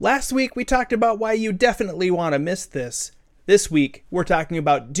Last week, we talked about why you definitely want to miss this. This week, we're talking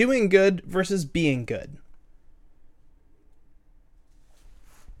about doing good versus being good.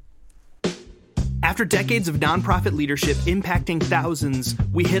 After decades of nonprofit leadership impacting thousands,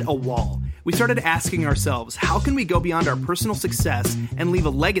 we hit a wall. We started asking ourselves, how can we go beyond our personal success and leave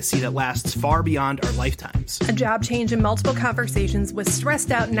a legacy that lasts far beyond our lifetimes? A job change and multiple conversations with stressed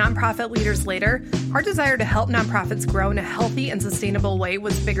out nonprofit leaders later, our desire to help nonprofits grow in a healthy and sustainable way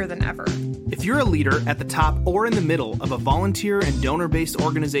was bigger than ever. If you're a leader at the top or in the middle of a volunteer and donor-based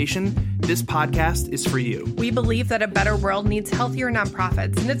organization, this podcast is for you. We believe that a better world needs healthier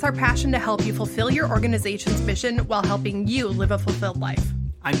nonprofits, and it's our passion to help you fulfill your organization's mission while helping you live a fulfilled life.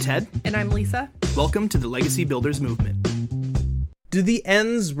 I'm Ted. And I'm Lisa. Welcome to the Legacy Builders Movement. Do the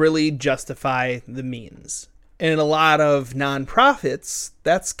ends really justify the means? In a lot of nonprofits,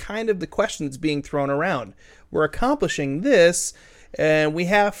 that's kind of the question that's being thrown around. We're accomplishing this, and we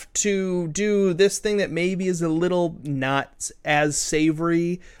have to do this thing that maybe is a little not as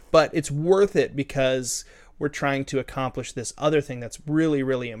savory, but it's worth it because we're trying to accomplish this other thing that's really,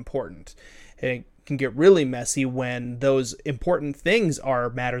 really important. And it can get really messy when those important things are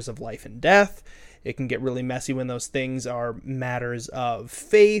matters of life and death. It can get really messy when those things are matters of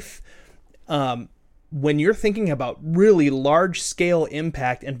faith. When you're thinking about really large-scale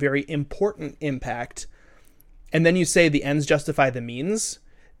impact and very important impact, and then you say the ends justify the means,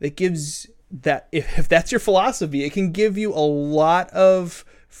 that gives that, if that's your philosophy, it can give you a lot of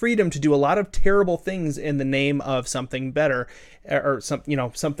freedom to do a lot of terrible things in the name of something better, or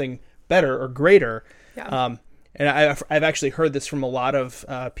something better or greater. Yeah. And I've actually heard this from a lot of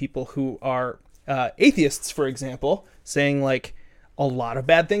people who are atheists, for example, saying like a lot of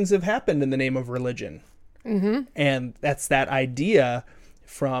bad things have happened in the name of religion. Mm-hmm. And that's that idea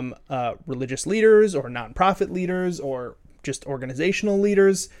from religious leaders or nonprofit leaders or just organizational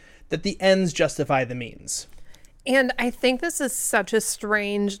leaders that the ends justify the means. And I think this is such a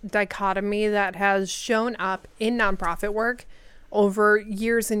strange dichotomy that has shown up in nonprofit work over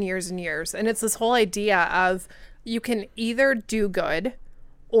years and years and years. And it's this whole idea of you can either do good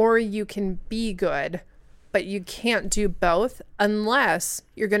or you can be good, but you can't do both unless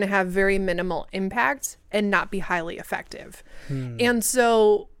you're going to have very minimal impact and not be highly effective. And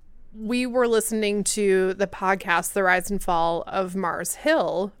so we were listening to the podcast, The Rise and Fall of Mars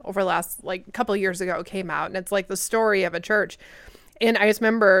Hill, over last, a couple of years ago, it came out. And it's like the story of a church. And I just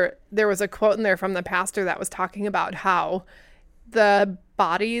remember there was a quote in there from the pastor that was talking about how the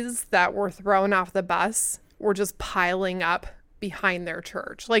bodies that were thrown off the bus were just piling up behind their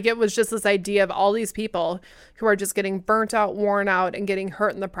church. Like, it was just this idea of all these people who are just getting burnt out, worn out, and getting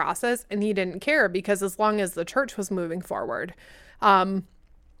hurt in the process. And he didn't care because as long as the church was moving forward,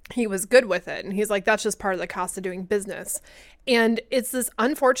 he was good with it. And he's like, that's just part of the cost of doing business. And it's this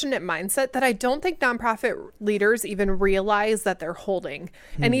unfortunate mindset that I don't think nonprofit leaders even realize that they're holding.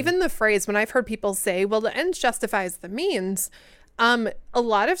 And even the phrase, when I've heard people say, well, the ends justifies the means, a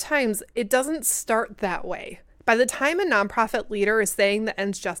lot of times it doesn't start that way. By the time a nonprofit leader is saying the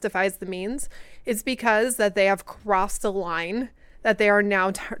ends justifies the means, it's because that they have crossed a line that they are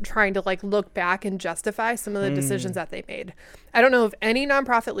now trying to look back and justify some of the decisions that they made. I don't know of any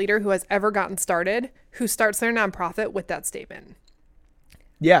nonprofit leader who has ever gotten started who starts their nonprofit with that statement.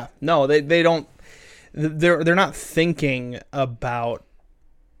 Yeah, no, they don't. They're not thinking about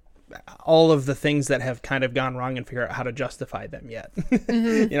all of the things that have kind of gone wrong and figure out how to justify them yet.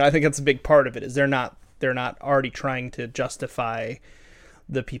 Mm-hmm. I think that's a big part of it. Is they're not already trying to justify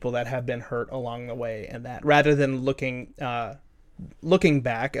the people that have been hurt along the way, and that rather than looking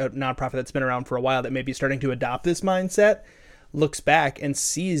back, a nonprofit that's been around for a while that may be starting to adopt this mindset looks back and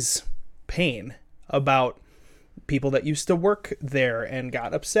sees pain about people that used to work there and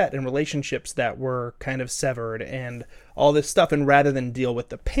got upset, and relationships that were kind of severed and all this stuff. And rather than deal with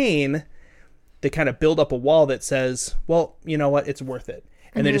the pain, they kind of build up a wall that says, well, you know what, it's worth it.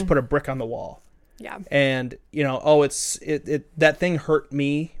 And they just put a brick on the wall. Yeah. And, that thing hurt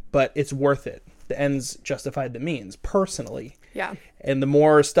me, but it's worth it. The ends justified the means, personally. Yeah. And the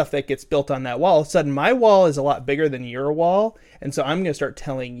more stuff that gets built on that wall, all of a sudden my wall is a lot bigger than your wall. And so I'm going to start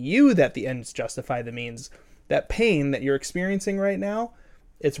telling you that the ends justify the means. That pain that you're experiencing right now,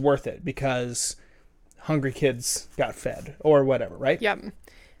 it's worth it because hungry kids got fed or whatever, right? Yep.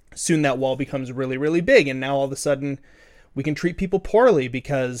 Soon that wall becomes really, really big. And now all of a sudden we can treat people poorly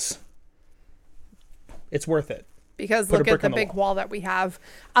because it's worth it. Because look at the big wall that we have.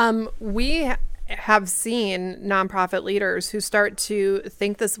 We have seen nonprofit leaders who start to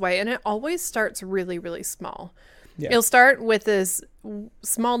think this way, and it always starts really, really small. Yeah. You'll start with this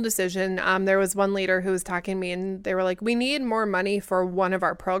small decision. There was one leader who was talking to me and they were like, we need more money for one of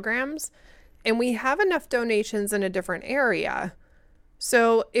our programs and we have enough donations in a different area.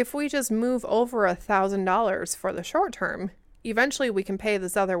 So if we just move over $1,000 for the short term, eventually we can pay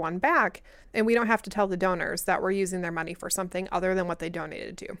this other one back and we don't have to tell the donors that we're using their money for something other than what they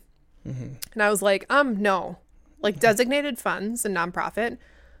donated to. Mm-hmm. And I was like, no, like designated funds and nonprofit,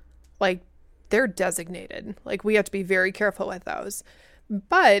 like they're designated. Like we have to be very careful with those.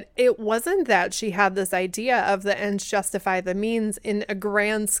 But it wasn't that she had this idea of the ends justify the means in a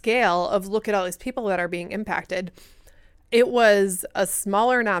grand scale of look at all these people that are being impacted. It was a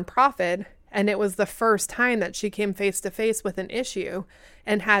smaller nonprofit, and it was the first time that she came face to face with an issue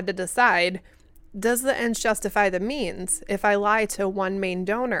and had to decide, does the ends justify the means if I lie to one main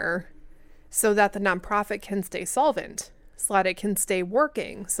donor so that the nonprofit can stay solvent, so that it can stay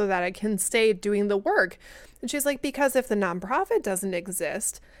working, so that it can stay doing the work? And she's like, because if the nonprofit doesn't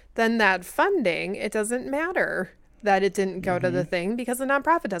exist, then that funding, it doesn't matter that it didn't go to the thing because the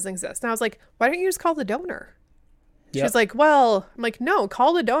nonprofit doesn't exist. And I was like, why don't you just call the donor? Yep. She's like, well, I'm like, no,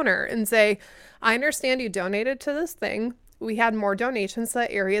 call the donor and say, I understand you donated to this thing. We had more donations to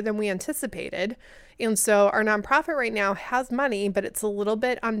that area than we anticipated. And so our nonprofit right now has money, but it's a little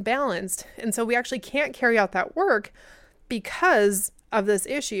bit unbalanced. And so we actually can't carry out that work because of this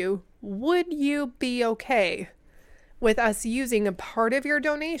issue. Would you be okay with us using a part of your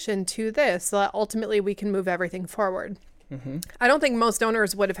donation to this so that ultimately we can move everything forward? Mm-hmm. I don't think most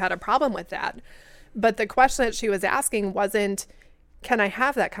donors would have had a problem with that. But the question that she was asking wasn't, can I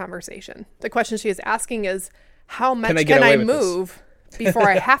have that conversation? The question she was asking is, how much can I move before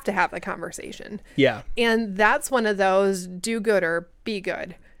I have to have the conversation? Yeah. And that's one of those do good or be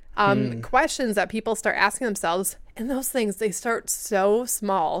good questions that people start asking themselves. And those things, they start so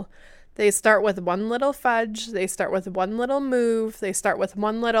small. They start with one little fudge. They start with one little move. They start with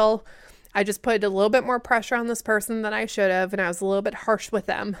one little, I just put a little bit more pressure on this person than I should have, and I was a little bit harsh with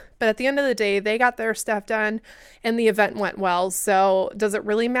them. But at the end of the day, they got their stuff done, and the event went well. So does it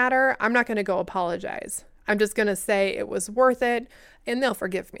really matter? I'm not going to go apologize. I'm just going to say it was worth it, and they'll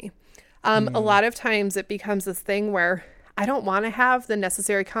forgive me. A lot of times it becomes this thing where I don't want to have the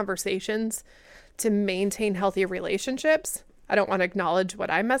necessary conversations to maintain healthy relationships. I don't want to acknowledge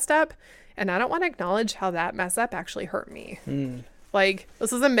what I messed up, and I don't want to acknowledge how that mess up actually hurt me. Like,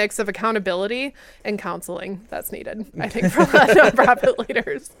 this is a mix of accountability and counseling that's needed, I think, from nonprofit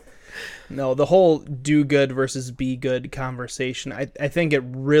leaders. No, the whole do good versus be good conversation, I think it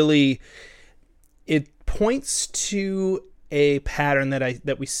really, it points to a pattern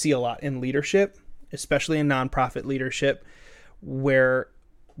that we see a lot in leadership, especially in nonprofit leadership, where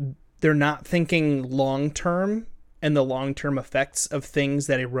they're not thinking long-term and the long-term effects of things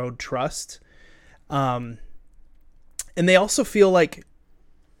that erode trust. And they also feel like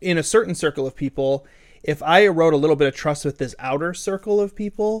in a certain circle of people, if I erode a little bit of trust with this outer circle of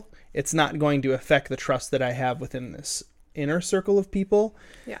people, it's not going to affect the trust that I have within this inner circle of people.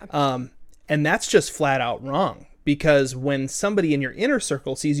 Yeah. And that's just flat out wrong, because when somebody in your inner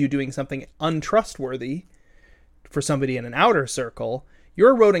circle sees you doing something untrustworthy for somebody in an outer circle, you're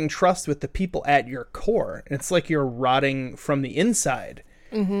eroding trust with the people at your core. And it's like you're rotting from the inside.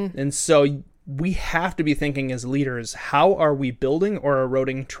 Mm-hmm. And so we have to be thinking as leaders, how are we building or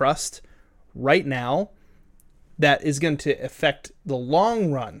eroding trust right now that is going to affect the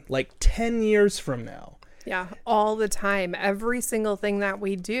long run, like 10 years from now? Yeah, all the time. Every single thing that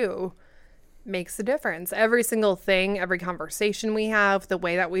we do makes a difference. Every single thing, every conversation we have, the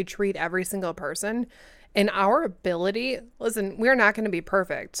way that we treat every single person, and our ability, listen, we're not going to be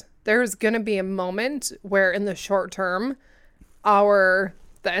perfect. There's going to be a moment where in the short term, the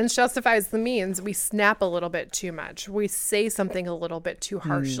ends justifies the means. We snap a little bit too much. We say something a little bit too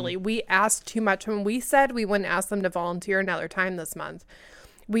harshly. We ask too much. When we said we wouldn't ask them to volunteer another time this month,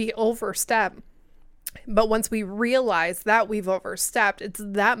 we overstep. But once we realize that we've overstepped, it's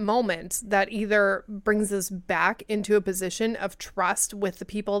that moment that either brings us back into a position of trust with the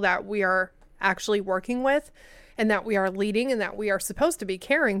people that we are actually working with and that we are leading and that we are supposed to be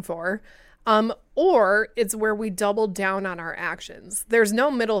caring for, or it's where we double down on our actions. There's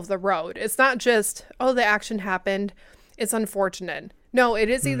no middle of the road. It's not just, oh, the action happened, it's unfortunate. No, it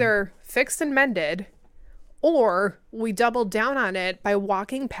is either fixed and mended, or we double down on it by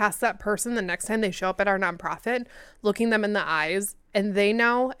walking past that person the next time they show up at our nonprofit, looking them in the eyes, and they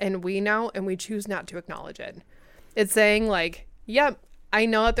know, and we choose not to acknowledge it. It's saying like, yep, I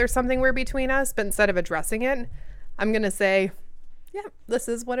know that there's something weird between us, but instead of addressing it, I'm going to say, yeah, this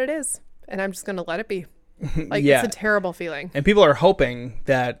is what it is. And I'm just going to let it be. Like, yeah. It's a terrible feeling. And people are hoping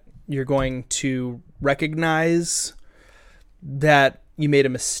that you're going to recognize that you made a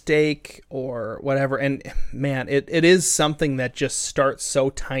mistake or whatever. And man, it is something that just starts so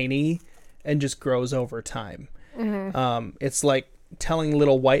tiny and just grows over time. It's like telling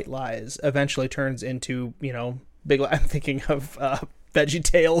little white lies eventually turns into, big. I'm thinking of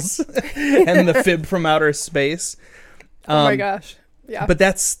VeggieTales and the fib from outer space. Oh my gosh. Yeah. But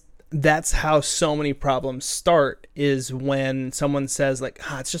that's how so many problems start, is when someone says like,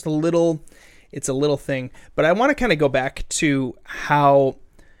 it's just a little thing. But I want to kind of go back to how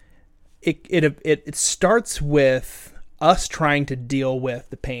it starts with us trying to deal with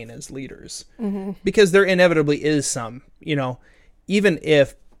the pain as leaders, because there inevitably is some, even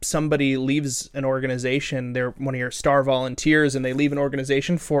if somebody leaves an organization, they're one of your star volunteers and they leave an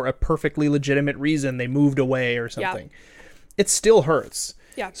organization for a perfectly legitimate reason, they moved away or something, it still hurts.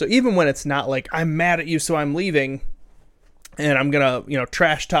 Yeah. So even when it's not like, I'm mad at you, so I'm leaving and I'm going to,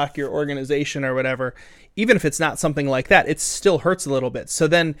 trash talk your organization or whatever, even if it's not something like that, it still hurts a little bit. So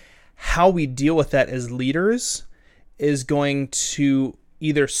then how we deal with that as leaders is going to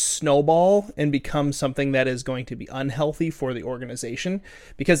either snowball and become something that is going to be unhealthy for the organization,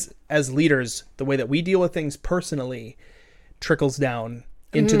 because as leaders, the way that we deal with things personally trickles down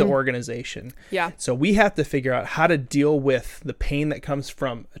into the organization. Yeah. So we have to figure out how to deal with the pain that comes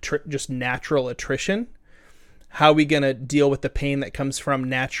from just natural attrition. How are we going to deal with the pain that comes from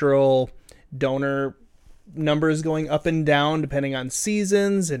natural donor numbers going up and down depending on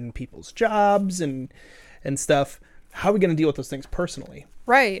seasons and people's jobs and stuff? How are we going to deal with those things personally?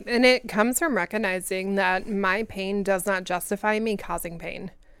 Right. And it comes from recognizing that my pain does not justify me causing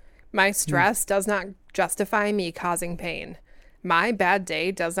pain. My stress does not justify me causing pain. My bad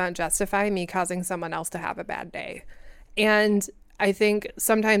day does not justify me causing someone else to have a bad day. And I think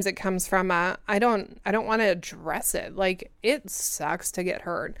sometimes it comes from I don't want to address it. Like, it sucks to get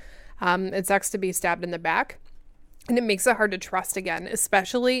hurt. It sucks to be stabbed in the back. And it makes it hard to trust again,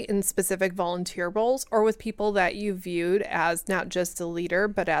 especially in specific volunteer roles or with people that you viewed as not just a leader,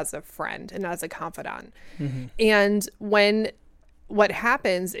 but as a friend and as a confidant. And what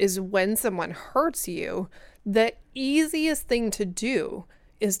happens is when someone hurts you, the easiest thing to do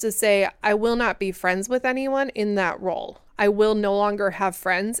is to say, I will not be friends with anyone in that role. I will no longer have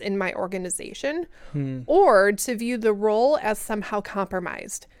friends in my organization, or to view the role as somehow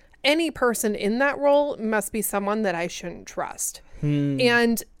compromised. Any person in that role must be someone that I shouldn't trust.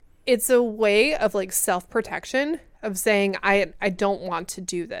 And it's a way of like self-protection of saying, I don't want to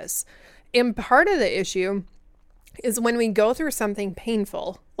do this. And part of the issue is when we go through something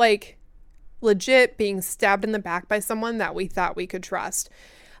painful, like legit being stabbed in the back by someone that we thought we could trust.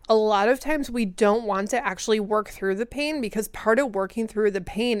 A lot of times we don't want to actually work through the pain, because part of working through the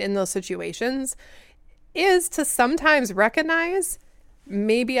pain in those situations is to sometimes recognize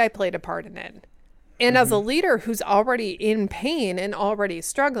maybe I played a part in it. And as a leader who's already in pain and already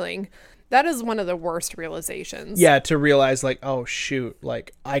struggling, that is one of the worst realizations. Yeah, to realize like, oh shoot,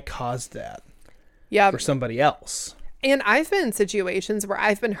 like I caused that for somebody else. And I've been in situations where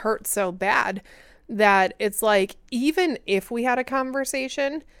I've been hurt so bad that it's like, even if we had a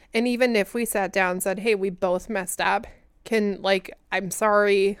conversation and even if we sat down and said, hey, we both messed up, I'm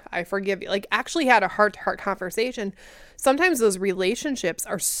sorry, I forgive you, like actually had a heart-to-heart conversation. Sometimes those relationships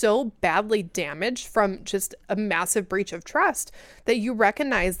are so badly damaged from just a massive breach of trust that you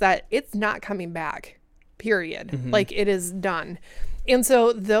recognize that it's not coming back, period. Like, it is done. And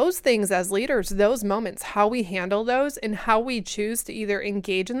so those things as leaders, those moments, how we handle those and how we choose to either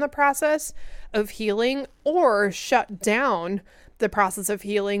engage in the process of healing or shut down the process of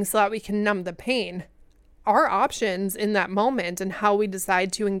healing so that we can numb the pain. Our options in that moment and how we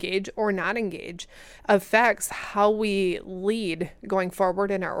decide to engage or not engage affects how we lead going forward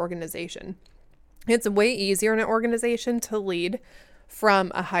in our organization. It's way easier in an organization to lead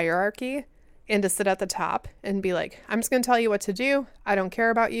from a hierarchy and to sit at the top and be like, I'm just going to tell you what to do. I don't care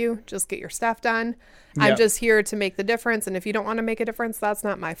about you. Just get your stuff done. I'm just here to make the difference. And if you don't want to make a difference, that's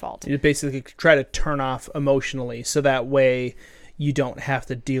not my fault. You basically try to turn off emotionally so that way you don't have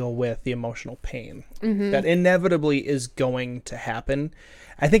to deal with the emotional pain that inevitably is going to happen.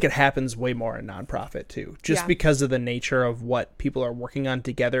 I think it happens way more in nonprofit too, just because of the nature of what people are working on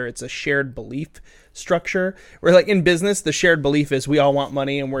together. It's a shared belief structure where, like in business, the shared belief is we all want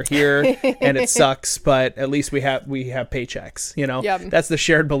money and we're here and it sucks, but at least we have paychecks, That's the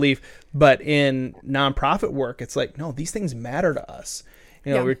shared belief. But in nonprofit work, it's like, no, these things matter to us.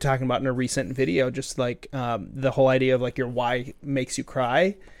 We were talking about in a recent video, just like the whole idea of like your why makes you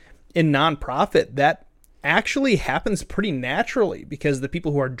cry. In nonprofit, that actually happens pretty naturally because the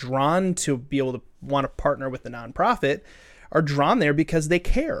people who are drawn to be able to want to partner with the nonprofit are drawn there because they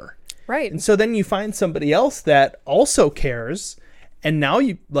care. Right. And so then you find somebody else that also cares, and now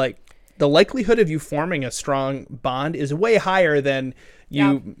you like the likelihood of you forming a strong bond is way higher than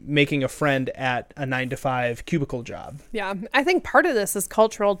you making a friend at a 9-to-5 cubicle job. Yeah. I think part of this is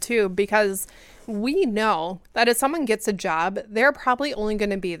cultural too, because we know that if someone gets a job, they're probably only going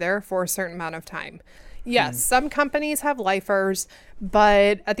to be there for a certain amount of time. Yes, some companies have lifers,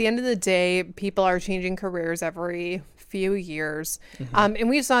 but at the end of the day, people are changing careers every few years. And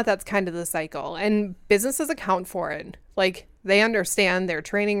we just know that's kind of the cycle. And businesses account for it. Like, they understand their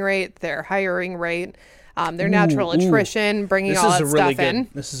training rate, their hiring rate, their natural attrition, bringing all that stuff in.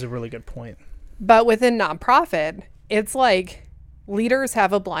 This is a really good point. But within nonprofit, it's like leaders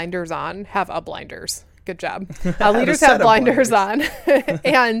have blinders. Good job. Leaders have blinders on.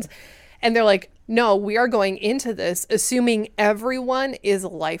 And they're like, no, we are going into this assuming everyone is a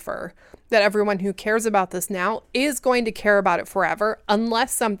lifer, that everyone who cares about this now is going to care about it forever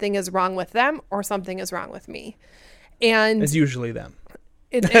unless something is wrong with them or something is wrong with me. And it's usually them.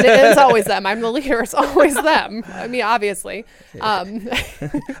 It is always them. I'm the leader. It's always them. I mean, obviously. I wouldn't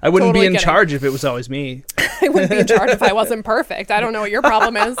totally be in charge if it was always me. I wouldn't be in charge if I wasn't perfect. I don't know what your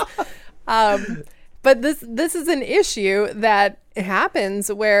problem is. But this is an issue that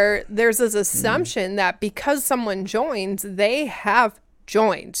happens where there's this assumption that because someone joins, they have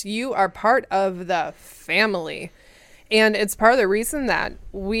joined. You are part of the family. And it's part of the reason that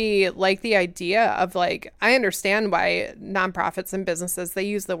we like the idea of, like, I understand why nonprofits and businesses, they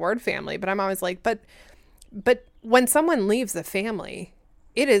use the word family, but I'm always like, but when someone leaves the family,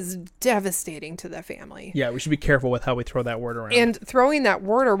 it is devastating to the family. Yeah, we should be careful with how we throw that word around. And throwing that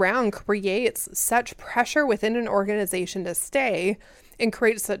word around creates such pressure within an organization to stay and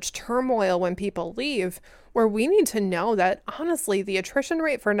creates such turmoil when people leave, where we need to know that, honestly, the attrition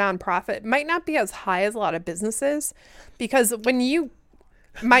rate for nonprofit might not be as high as a lot of businesses, because when you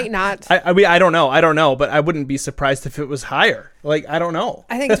might not. I mean, I don't know, but I wouldn't be surprised if it was higher. Like, I don't know.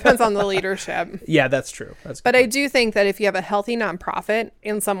 I think it depends on the leadership. Yeah, that's true. But I do think that if you have a healthy nonprofit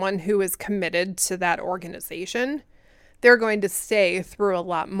and someone who is committed to that organization, they're going to stay through a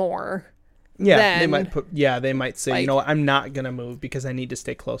lot more. Yeah, they might say, like, you know what, I'm not going to move because I need to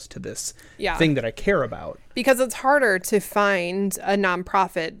stay close to this thing that I care about. Because it's harder to find a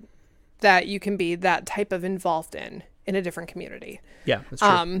nonprofit that you can be that type of involved in a different community. Yeah, that's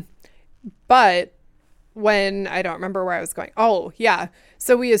true. But when, I don't remember where I was going. Oh, yeah.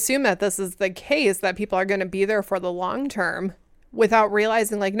 So we assume that this is the case, that people are going to be there for the long term without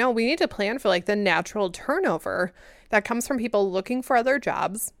realizing, like, no, we need to plan for, like, the natural turnover that comes from people looking for other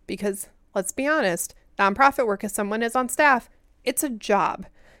jobs, because let's be honest, nonprofit work, if someone is on staff, it's a job.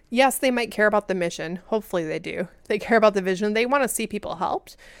 Yes, they might care about the mission. Hopefully they do. They care about the vision. They want to see people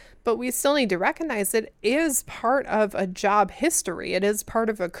helped. But we still need to recognize it is part of a job history. It is part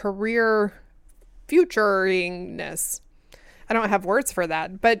of a career futuringness. I don't have words for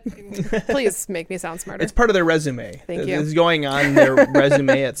that, but please make me sound smarter. It's part of their resume. Thank you. It's going on their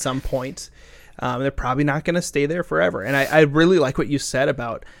resume at some point. They're probably not going to stay there forever. And I really like what you said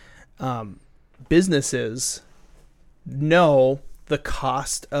about businesses know the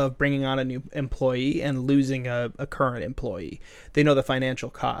cost of bringing on a new employee and losing a current employee. They know the financial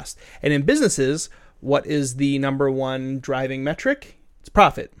cost. And in businesses, what is the number one driving metric? It's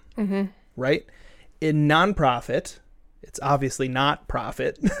profit, right? In nonprofit, it's obviously not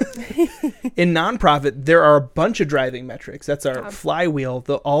profit. In nonprofit, there are a bunch of driving metrics. That's our flywheel,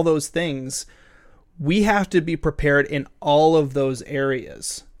 all those things. We have to be prepared in all of those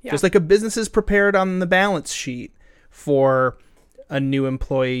areas. Yeah. Just like a business is prepared on the balance sheet for a new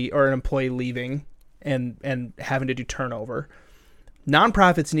employee or an employee leaving and having to do turnover.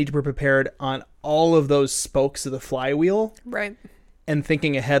 Nonprofits need to be prepared on all of those spokes of the flywheel. Right. And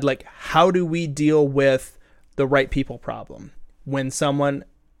thinking ahead, like, how do we deal with the right people problem when someone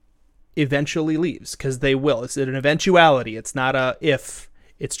eventually leaves? Because they will. It's an eventuality. It's not a if,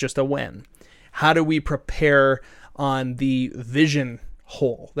 it's just a when. How do we prepare on the vision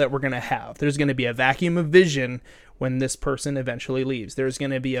hole that we're going to have? There's going to be a vacuum of vision when this person eventually leaves. There's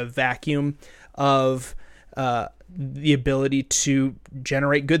going to be a vacuum of the ability to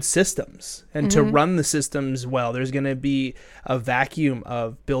generate good systems and to run the systems well. There's going to be a vacuum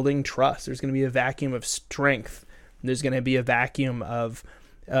of building trust. There's going to be a vacuum of strength. There's going to be a vacuum of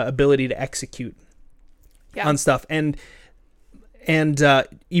ability to execute on stuff. And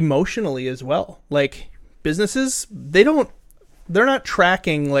emotionally as well. Like, businesses, they're not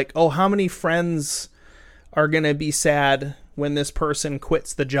tracking, like, oh, how many friends are going to be sad when this person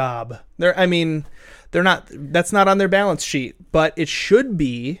quits the job. That's not on their balance sheet, but it should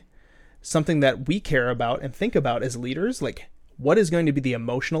be something that we care about and think about as leaders. Like, what is going to be the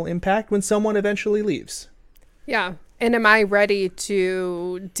emotional impact when someone eventually leaves? Yeah. And am I ready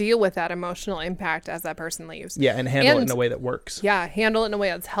to deal with that emotional impact as that person leaves? Yeah, and handle it in a way that works. Yeah, handle it in a way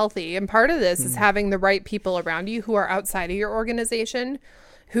that's healthy. And part of this is having the right people around you who are outside of your organization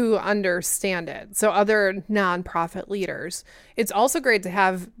who understand it. So other nonprofit leaders. It's also great to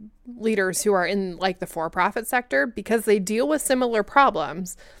have leaders who are in like the for-profit sector because they deal with similar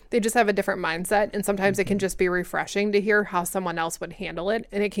problems. They just have a different mindset. And sometimes it can just be refreshing to hear how someone else would handle it.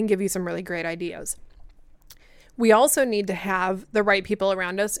 And it can give you some really great ideas. We also need to have the right people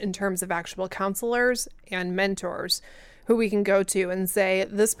around us in terms of actual counselors and mentors who we can go to and say,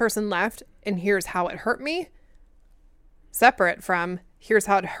 this person left and here's how it hurt me, separate from here's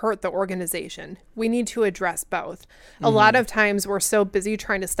how it hurt the organization. We need to address both. A lot of times we're so busy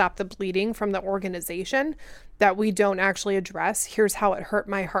trying to stop the bleeding from the organization that we don't actually address here's how it hurt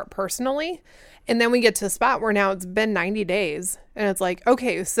my heart personally. And then we get to a spot where now it's been 90 days and it's like,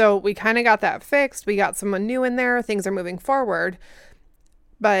 okay, so we kind of got that fixed. We got someone new in there. Things are moving forward,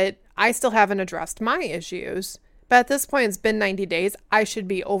 but I still haven't addressed my issues. But at this point, it's been 90 days. I should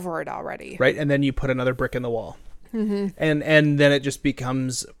be over it already. Right. And then you put another brick in the wall. And then it just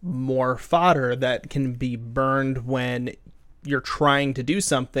becomes more fodder that can be burned when you're trying to do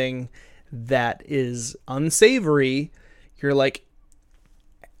something that is unsavory. You're like,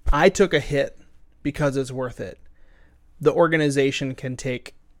 I took a hit because it's worth it. The organization can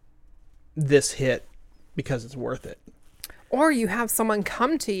take this hit because it's worth it. Or you have someone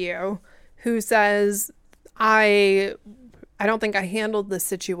come to you who says, I don't think I handled this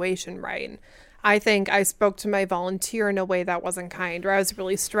situation right. I think I spoke to my volunteer in a way that wasn't kind, or I was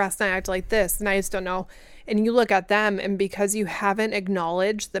really stressed and I acted like this and I just don't know. And you look at them, and because you haven't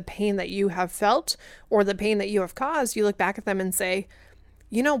acknowledged the pain that you have felt or the pain that you have caused, you look back at them and say,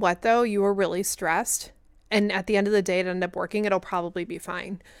 you know what, though? You were really stressed. And at the end of the day, it ended up working. It'll probably be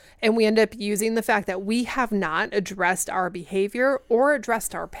fine. And we end up using the fact that we have not addressed our behavior or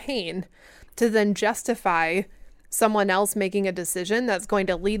addressed our pain to then justify someone else making a decision that's going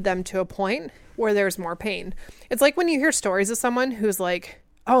to lead them to a point where there's more pain. It's like when you hear stories of someone who's like,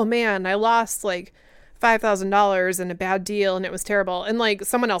 oh man, I lost like $5,000 in a bad deal and it was terrible. And like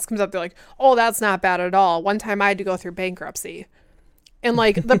someone else comes up, they're like, oh, that's not bad at all. One time I had to go through bankruptcy. And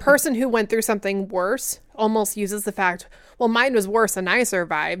like the person who went through something worse almost uses the fact, well, mine was worse and I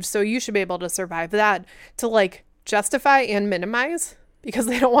survived, so you should be able to survive that, to like justify and minimize, because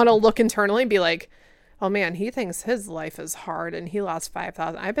they don't want to look internally and be like, oh man, he thinks his life is hard and he lost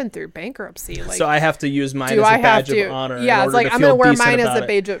 5,000. I've been through bankruptcy. Like, so I have to use mine as a badge of honor. Yeah, it's like I'm going to wear mine as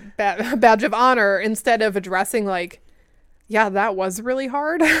a badge of honor instead of addressing like, yeah, that was really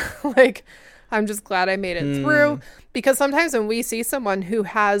hard. Like, I'm just glad I made it through. Because sometimes when we see someone who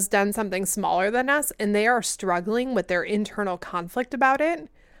has done something smaller than us and they are struggling with their internal conflict about it,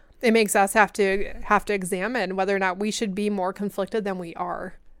 it makes us have to examine whether or not we should be more conflicted than we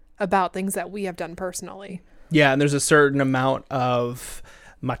are about things that we have done personally. Yeah, and there's a certain amount of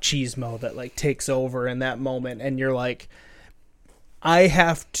machismo that like takes over in that moment, and you're like, I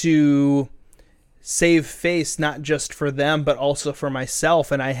have to save face not just for them but also for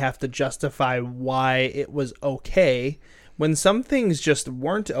myself, and I have to justify why it was okay when some things just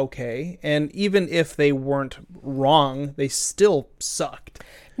weren't okay, and even if they weren't wrong, they still sucked.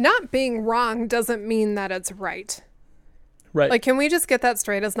 Not being wrong doesn't mean that it's right. Right. Like, can we just get that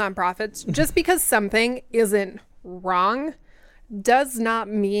straight as nonprofits? Just because something isn't wrong does not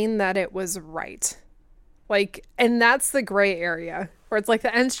mean that it was right. Like, and that's the gray area where it's like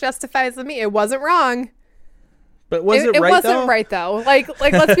the ends justifies the means. It wasn't wrong. But was it right, though? It wasn't right, though. Like,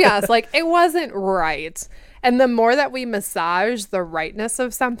 let's be honest. Like, it wasn't right. And the more that we massage the rightness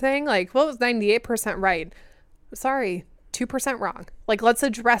of something, like, well, it was 98% right. Sorry, 2% wrong. Like, let's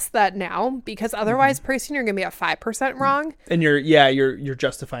address that now, because otherwise pretty soon you're gonna be at 5% wrong, and you're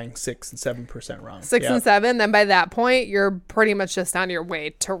justifying 6 and 7% wrong. 6 and 7. Then by that point you're pretty much just on your way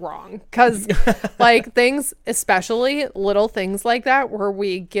to wrong, because like things, especially little things like that where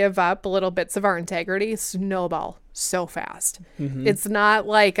we give up little bits of our integrity, snowball so fast. It's not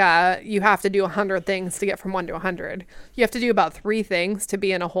like you have to do 100 things to get from 1 to 100. You have to do about 3 things to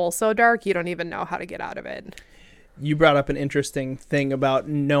be in a hole so dark you don't even know how to get out of it. You brought up an interesting thing about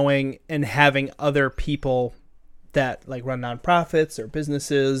knowing and having other people that like run nonprofits or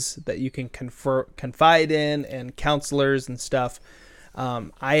businesses that you can confide in, and counselors and stuff.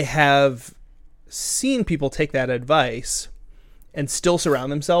 I have seen people take that advice and still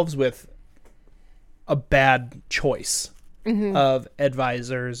surround themselves with a bad choice of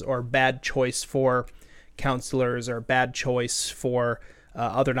advisors, or bad choice for counselors, or bad choice for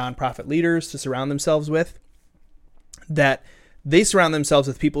other nonprofit leaders to surround themselves with, that they surround themselves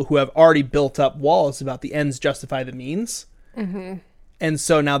with people who have already built up walls about the ends justify the means. Mm-hmm. And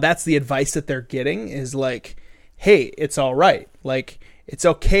so now that's the advice that they're getting is like, hey, it's all right. Like, it's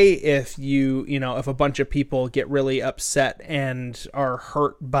okay if if a bunch of people get really upset and are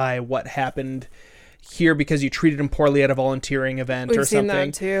hurt by what happened here because you treated them poorly at a volunteering event or something.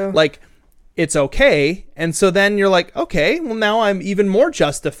 We've seen that too. Like, it's okay. And so then you're like, okay, well, now I'm even more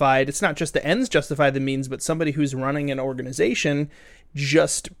justified. It's not just the ends justify the means, but somebody who's running an organization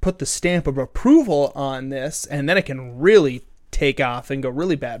just put the stamp of approval on this, and then it can really take off and go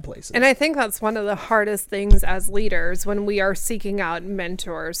really bad places. And I think that's one of the hardest things as leaders when we are seeking out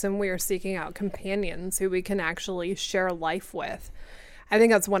mentors and we are seeking out companions who we can actually share life with. I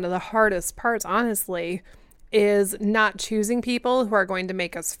think that's one of the hardest parts, honestly, is not choosing people who are going to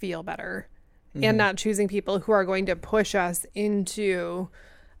make us feel better. Mm-hmm. And not choosing people who are going to push us into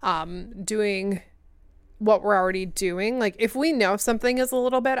doing what we're already doing. Like, if we know something is a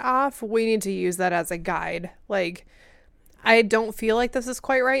little bit off, we need to use that as a guide. Like, I don't feel like this is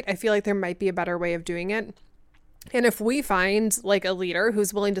quite right. I feel like there might be a better way of doing it. And if we find like a leader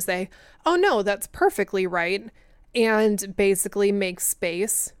who's willing to say, oh no, that's perfectly right, and basically make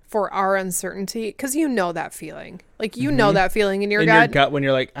space for our uncertainty, because you know that feeling. Like, you know that feeling in your gut. In your gut when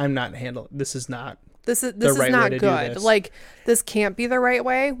you're like, I'm not handling, this is not this is right not way to good. do this. Like, this can't be the right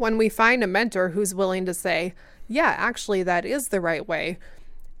way. When we find a mentor who's willing to say, yeah, actually that is the right way.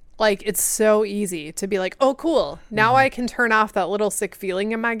 Like, it's so easy to be like, oh, cool. Now I can turn off that little sick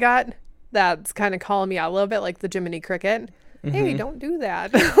feeling in my gut that's kind of calling me out a little bit, like the Jiminy Cricket. Hey, don't do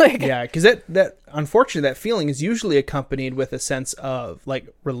that. Like, yeah, because that unfortunately, that feeling is usually accompanied with a sense of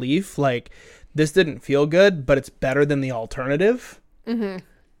like relief. Like, this didn't feel good, but it's better than the alternative. Mm-hmm.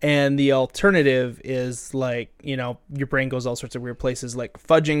 And the alternative is like, your brain goes all sorts of weird places, like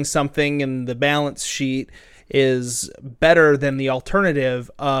fudging something in the balance sheet is better than the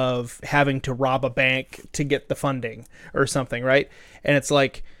alternative of having to rob a bank to get the funding or something, right? And it's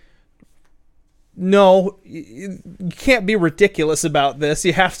like, no, you can't be ridiculous about this.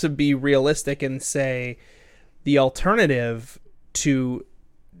 You have to be realistic and say the alternative to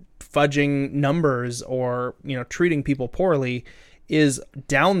fudging numbers or, treating people poorly is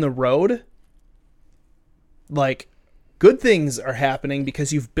down the road. Like, good things are happening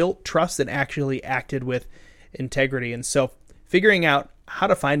because you've built trust and actually acted with integrity. And so figuring out how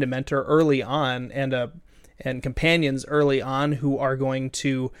to find a mentor early on and companions early on who are going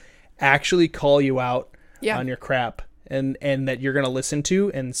to actually call you out on your crap and that you're going to listen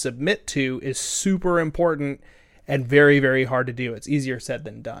to and submit to is super important and very, very hard to do. It's easier said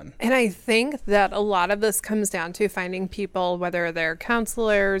than done. And I think that a lot of this comes down to finding people, whether they're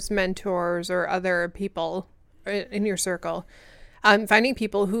counselors, mentors, or other people in your circle, finding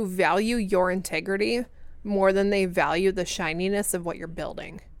people who value your integrity more than they value the shininess of what you're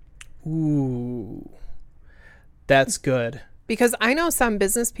building. Ooh, that's good. Because I know some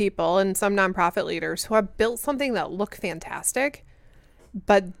business people and some nonprofit leaders who have built something that look fantastic,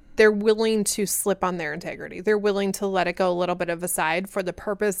 but they're willing to slip on their integrity. They're willing to let it go a little bit of a side for the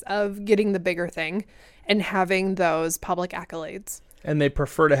purpose of getting the bigger thing and having those public accolades. And they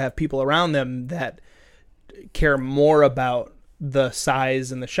prefer to have people around them that care more about the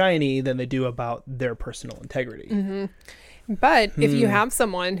size and the shiny than they do about their personal integrity. Mm-hmm. But if you have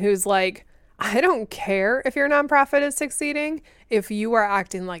someone who's like, I don't care if your nonprofit is succeeding, if you are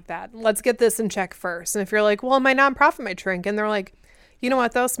acting like that, let's get this in check first. And if you're like, well, my nonprofit might shrink, and they're like, you know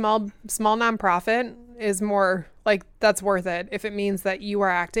what though, small nonprofit is more like, that's worth it if it means that you are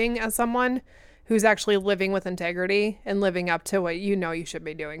acting as someone who's actually living with integrity and living up to what you know you should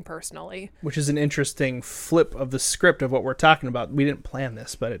be doing personally. Which is an interesting flip of the script of what we're talking about. We didn't plan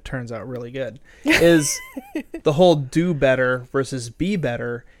this, but it turns out really good. Is the whole do better versus be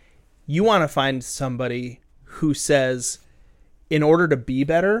better. You want to find somebody who says, in order to be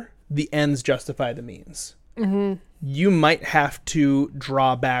better, the ends justify the means. Mm-hmm. You might have to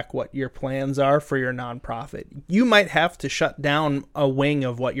draw back what your plans are for your nonprofit. You might have to shut down a wing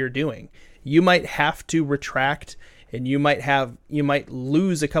of what you're doing. You might have to retract, and you might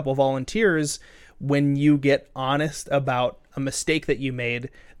lose a couple volunteers when you get honest about a mistake that you made.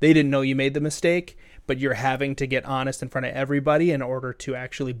 They didn't know you made the mistake, but you're having to get honest in front of everybody in order to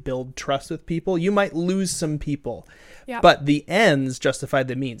actually build trust with people. You might lose some people, but the ends justify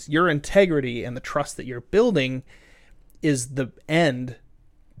the means. Your integrity and the trust that you're building is the end,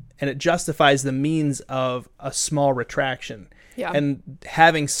 and it justifies the means of a small retraction. Yeah. And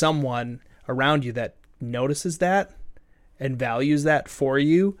having someone around you that notices that and values that for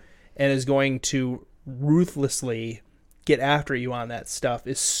you and is going to ruthlessly get after you on that stuff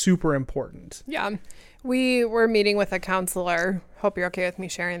is super important. Yeah. We were meeting with a counselor. Hope you're okay with me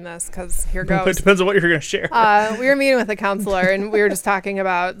sharing this, because here goes. It depends on what you're going to share. We were meeting with a counselor, and we were just talking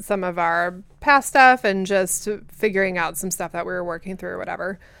about some of our past stuff and just figuring out some stuff that we were working through or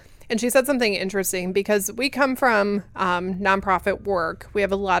whatever. And she said something interesting, because we come from nonprofit work. We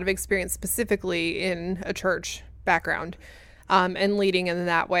have a lot of experience specifically in a church background and leading in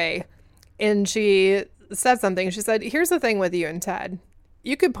that way. And she said something. She said, here's the thing with you and Ted.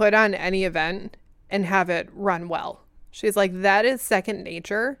 You could put on any event and have it run well. She's like, that is second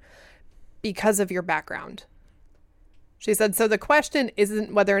nature because of your background. She said, so the question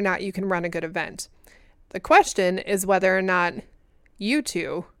isn't whether or not you can run a good event. The question is whether or not you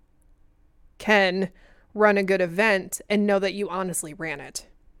two can run a good event and know that you honestly ran it.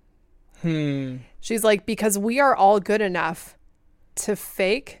 She's like, because we are all good enough to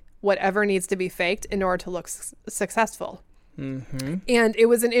fake whatever needs to be faked in order to look successful. Mm-hmm. And it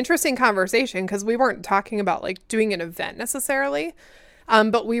was an interesting conversation, because we weren't talking about like doing an event necessarily.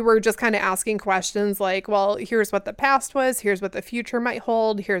 But we were just kind of asking questions like, well, here's what the past was. Here's what the future might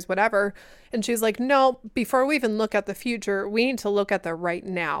hold. Here's whatever. And she's like, no, before we even look at the future, we need to look at the right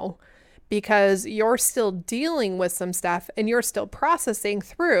now, because you're still dealing with some stuff and you're still processing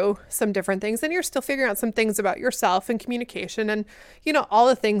through some different things, and you're still figuring out some things about yourself and communication and, you know, all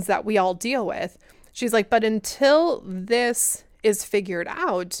the things that we all deal with. She's like, but until this is figured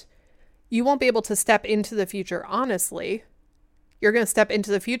out, you won't be able to step into the future honestly. You're going to step into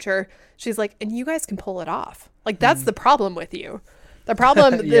the future. She's like, and you guys can pull it off. Like, that's the problem with you. The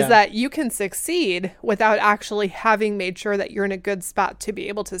problem is that you can succeed without actually having made sure that you're in a good spot to be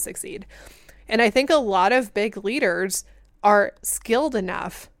able to succeed. And I think a lot of big leaders are skilled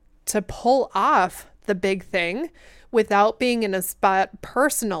enough to pull off the big thing without being in a spot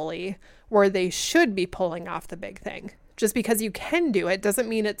personally where they should be pulling off the big thing. Just because you can do it doesn't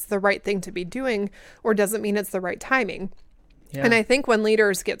mean it's the right thing to be doing, or doesn't mean it's the right timing. Yeah. And I think when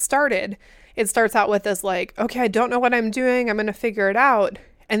leaders get started, it starts out with this like, okay, I don't know what I'm doing. I'm going to figure it out.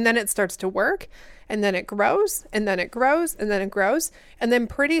 And then it starts to work, and then it grows, and then it grows, and then it grows. And then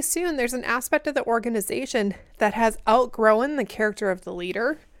pretty soon there's an aspect of the organization that has outgrown the character of the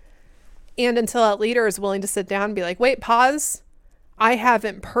leader. And until that leader is willing to sit down and be like, wait, pause. I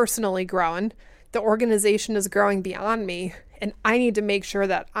haven't personally grown. The organization is growing beyond me, and I need to make sure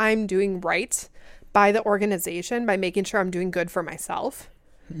that I'm doing right by the organization, by making sure I'm doing good for myself.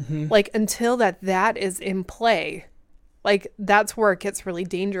 Mm-hmm. Like, until that is in play, like, that's where it gets really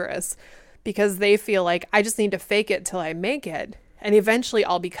dangerous, because they feel like, I just need to fake it till I make it, and eventually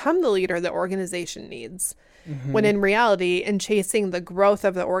I'll become the leader the organization needs. Mm-hmm. When in reality, in chasing the growth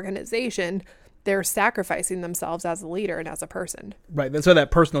of the organization, they're sacrificing themselves as a leader and as a person. Right. That's why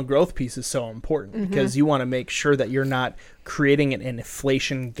that personal growth piece is so important, because you want to make sure that you're not creating an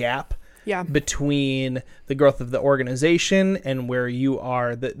inflation gap between the growth of the organization and where you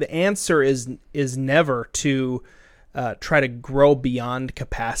are. The answer is never to try to grow beyond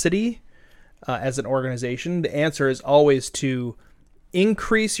capacity as an organization. The answer is always to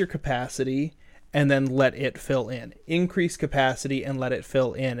increase your capacity and then let it fill in. Increase capacity and let it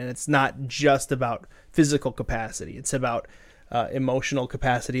fill in. And it's not just about physical capacity. It's about emotional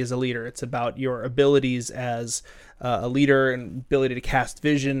capacity as a leader. It's about your abilities as a leader, and ability to cast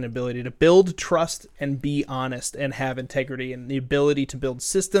vision, ability to build trust and be honest and have integrity, and the ability to build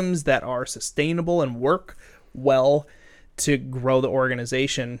systems that are sustainable and work well to grow the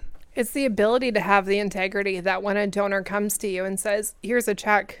organization. It's the ability to have the integrity that when a donor comes to you and says, here's a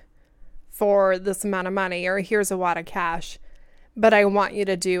check for this amount of money, or here's a wad of cash, but I want you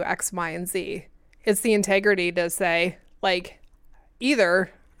to do X, Y, and Z. It's the integrity to say, like,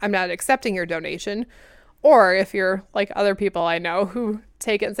 either I'm not accepting your donation, or if you're like other people I know who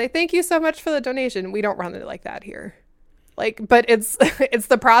take it and say, thank you so much for the donation. We don't run it like that here. Like, but it's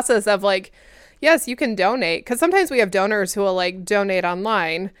the process of like, yes, you can donate. Because sometimes we have donors who will like donate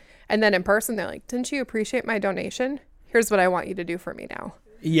online, and then in person they're like, didn't you appreciate my donation? Here's what I want you to do for me now.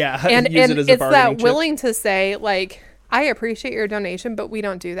 Yeah. And it's that willing to say, like, I appreciate your donation, but we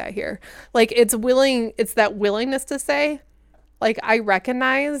don't do that here. Like, it's that willingness to say, like, I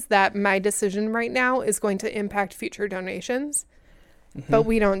recognize that my decision right now is going to impact future donations, but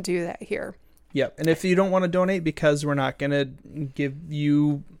we don't do that here. Yep. And if you don't want to donate because we're not going to give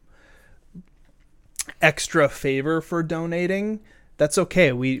you extra favor for donating, that's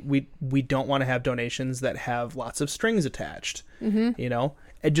okay. We don't want to have donations that have lots of strings attached, you know,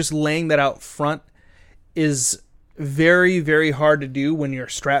 and just laying that out front is very, very hard to do when you're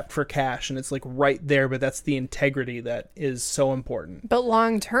strapped for cash and it's like right there, but that's the integrity that is so important. But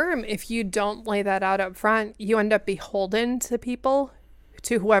long term, if you don't lay that out up front, you end up beholden to people,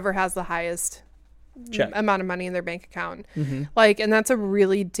 to whoever has the highest amount of money in their bank account. Like, and that's a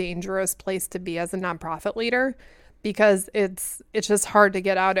really dangerous place to be as a nonprofit leader, because it's just hard to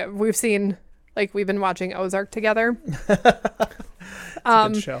get out of. We've seen, like, we've been watching Ozark together. It's a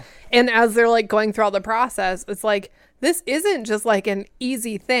good show. And as they're like going through all the process, it's like, this isn't just like an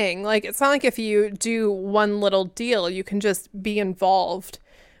easy thing. Like, it's not like if you do one little deal, you can just be involved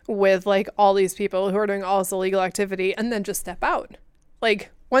with like all these people who are doing all this illegal activity and then just step out.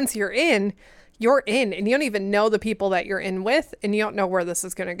 Like, once you're in, and you don't even know the people that you're in with, and you don't know where this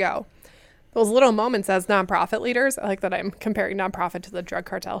is going to go. Those little moments as nonprofit leaders, I like that I'm comparing nonprofit to the drug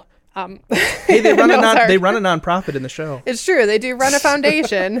cartel. Hey, they run they run a nonprofit in the show. It's true. They do run a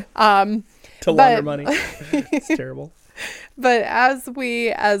foundation. To launder money. It's terrible. But as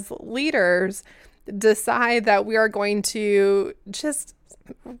we, as leaders, decide that we are going to just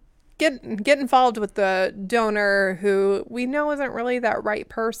get involved with the donor who we know isn't really that right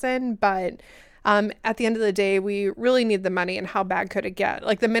person, but at the end of the day, we really need the money, and how bad could it get?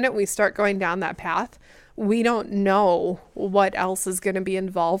 Like, the minute we start going down that path, we don't know what else is going to be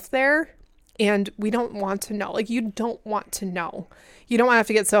involved there. And we don't want to know. Like, you don't want to know. You don't want to have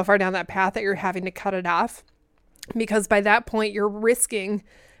to get so far down that path that you're having to cut it off, because by that point, you're risking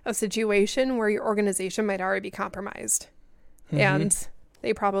a situation where your organization might already be compromised. And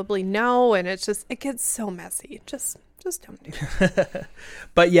they probably know. And it's just, it gets so messy. Just don't do it.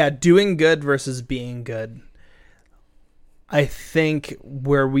 But yeah, doing good versus being good. I think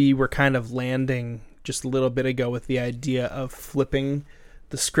where we were kind of landing just a little bit ago with the idea of flipping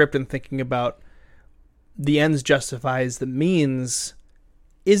the script and thinking about the ends justifies the means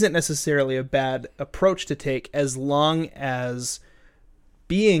isn't necessarily a bad approach to take, as long as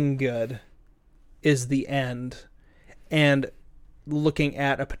being good is the end and looking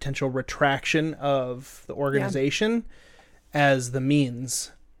at a potential retraction of the organization as the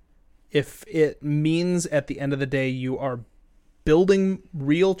means. If it means at the end of the day you are building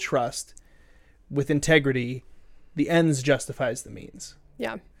real trust with integrity, the ends justifies the means.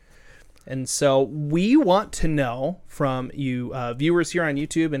 Yeah. And so we want to know from you viewers here on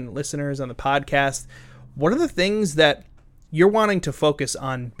YouTube and listeners on the podcast, what are the things that you're wanting to focus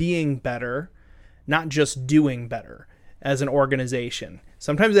on being better, not just doing better as an organization?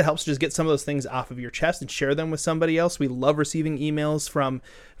 Sometimes it helps to just get some of those things off of your chest and share them with somebody else. We love receiving emails from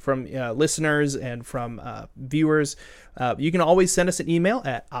listeners and from viewers. You can always send us an email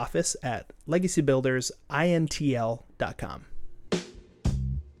at office@legacybuildersintl.com.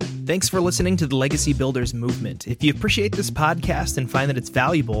 Thanks for listening to the Legacy Builders Movement. If you appreciate this podcast and find that it's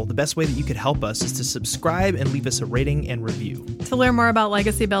valuable, the best way that you could help us is to subscribe and leave us a rating and review. To learn more about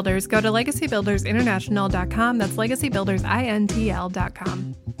Legacy Builders, go to legacybuildersinternational.com. That's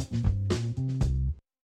legacybuildersintl.com.